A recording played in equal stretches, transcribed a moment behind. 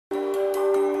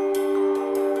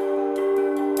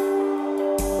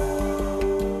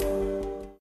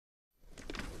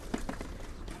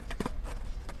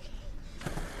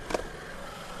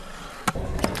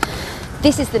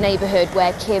This is the neighbourhood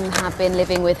where Kim had been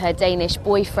living with her Danish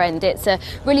boyfriend. It's a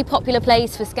really popular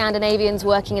place for Scandinavians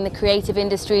working in the creative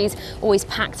industries, always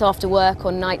packed after work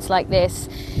on nights like this.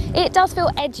 It does feel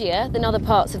edgier than other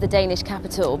parts of the Danish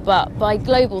capital, but by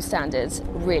global standards,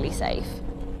 really safe.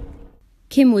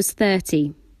 Kim was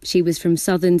 30. She was from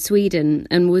southern Sweden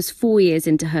and was 4 years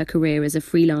into her career as a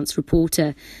freelance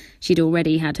reporter. She'd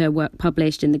already had her work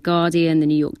published in The Guardian, The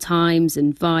New York Times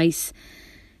and Vice.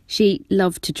 She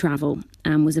loved to travel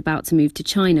and was about to move to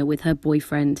China with her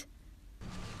boyfriend.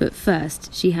 But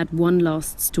first, she had one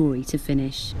last story to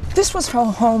finish. This was her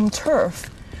home turf.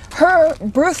 Her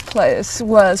birthplace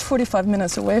was 45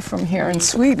 minutes away from here in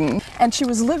Sweden, and she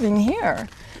was living here.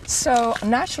 So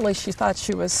naturally she thought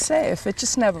she was safe. It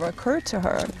just never occurred to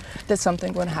her that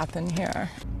something would happen here.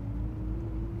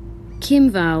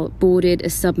 Kim Wall boarded a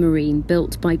submarine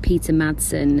built by Peter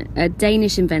Madsen, a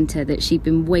Danish inventor that she'd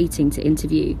been waiting to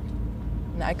interview.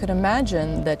 I could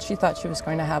imagine that she thought she was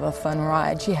going to have a fun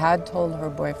ride. She had told her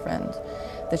boyfriend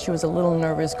that she was a little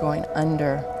nervous going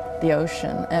under the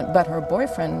ocean, but her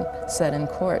boyfriend said in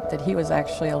court that he was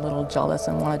actually a little jealous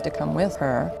and wanted to come with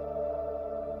her.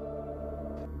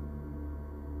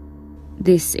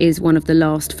 This is one of the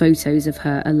last photos of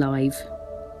her alive.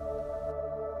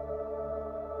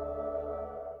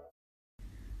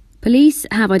 Police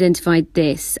have identified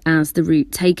this as the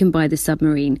route taken by the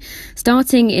submarine,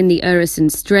 starting in the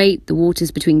Øresund Strait, the waters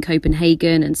between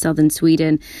Copenhagen and southern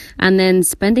Sweden, and then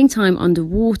spending time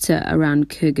underwater around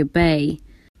Køge Bay.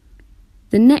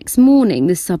 The next morning,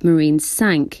 the submarine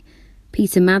sank.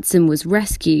 Peter Madsen was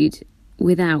rescued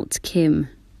without Kim.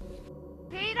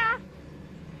 Peter?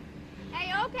 Are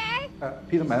you okay?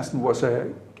 Peter Madsen was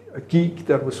a geek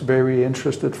that was very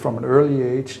interested from an early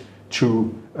age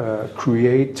to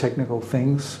create technical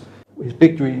things. His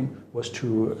big dream was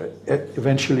to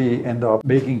eventually end up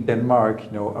making Denmark,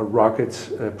 a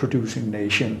rocket-producing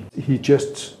nation. He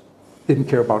just didn't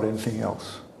care about anything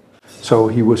else. So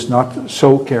he was not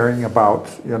so caring about,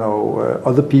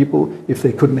 other people if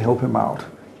they couldn't help him out.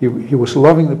 He was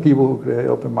loving the people who could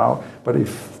help him out, but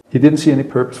if he didn't see any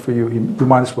purpose for you, you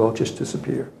might as well just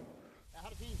disappear.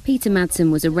 Peter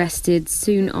Madsen was arrested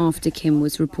soon after Kim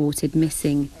was reported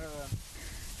missing.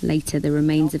 Later, the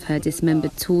remains of her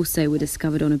dismembered torso were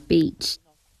discovered on a beach.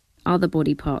 Other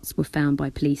body parts were found by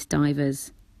police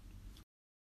divers.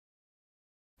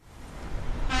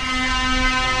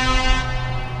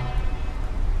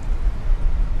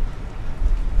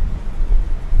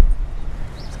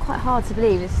 It's quite hard to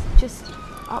believe. It's just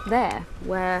up there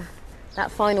where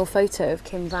that final photo of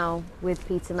Kim Wall with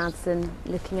Peter Madsen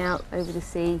looking out over the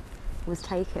sea was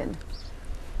taken.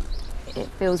 It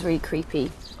feels really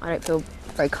creepy. I don't feel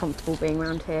very comfortable being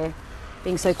around here,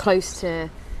 being so close to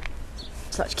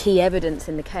such key evidence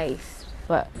in the case.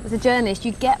 But as a journalist,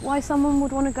 you get why someone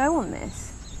would want to go on this.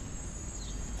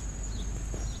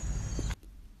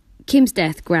 Kim's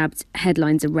death grabbed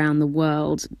headlines around the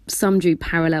world. Some drew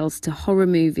parallels to horror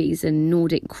movies and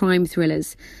Nordic crime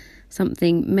thrillers,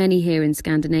 something many here in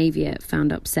Scandinavia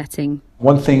found upsetting.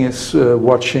 One thing is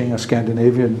watching a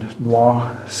Scandinavian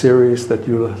noir series that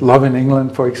you love in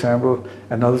England, for example.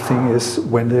 Another thing is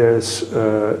when there's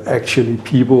actually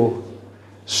people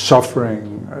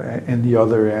suffering in the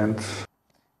other end.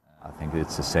 I think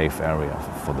it's a safe area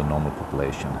for the normal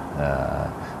population.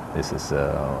 This is a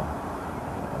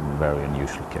very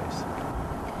unusual case.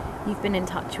 You've been in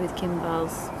touch with Kim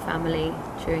Wall's family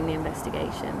during the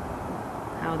investigation.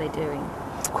 How are they doing?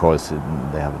 Of course,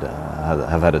 they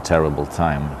have had a terrible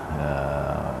time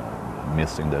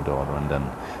missing their daughter, and then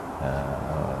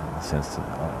since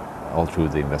all through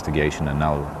the investigation and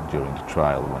now during the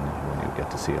trial, when you get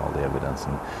to see all the evidence,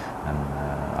 and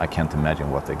I can't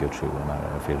imagine what they go through, and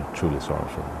I feel truly sorry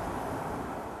for them.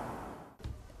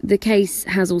 The case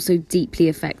has also deeply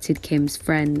affected Kim's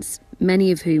friends,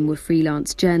 many of whom were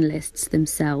freelance journalists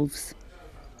themselves.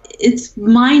 It's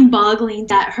mind-boggling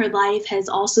that her life has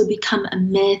also become a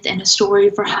myth and a story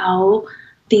for how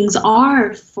things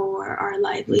are for our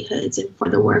livelihoods and for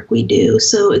the work we do.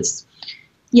 So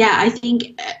I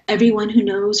think everyone who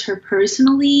knows her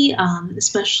personally,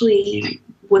 especially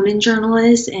women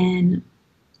journalists and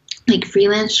like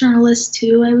freelance journalists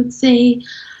too, I would say,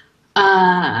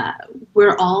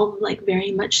 we're all like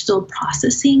very much still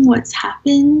processing what's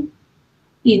happened.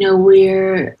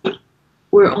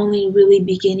 We're only really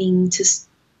beginning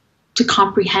to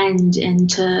comprehend and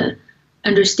to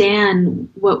understand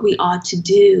what we ought to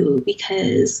do,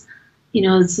 because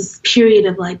it's this period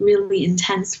of like really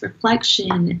intense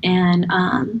reflection, and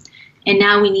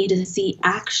now we need to see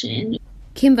action.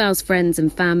 Kim Val's friends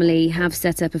and family have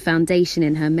set up a foundation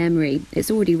in her memory.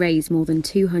 It's already raised more than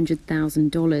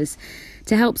 $200,000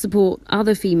 to help support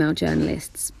other female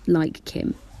journalists like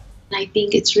Kim. I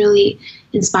think it's really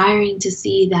inspiring to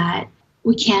see that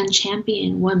we can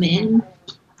champion women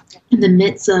in the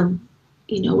midst of,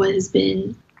 what has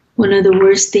been one of the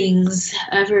worst things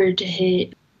ever to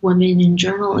hit women in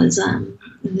journalism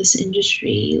in this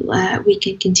industry. We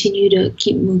can continue to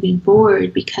keep moving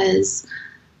forward, because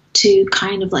to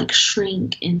kind of like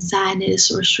shrink in sadness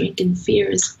or shrink in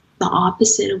fear is the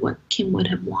opposite of what Kim would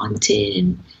have wanted,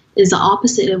 and is the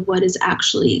opposite of what is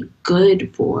actually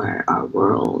good for our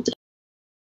world.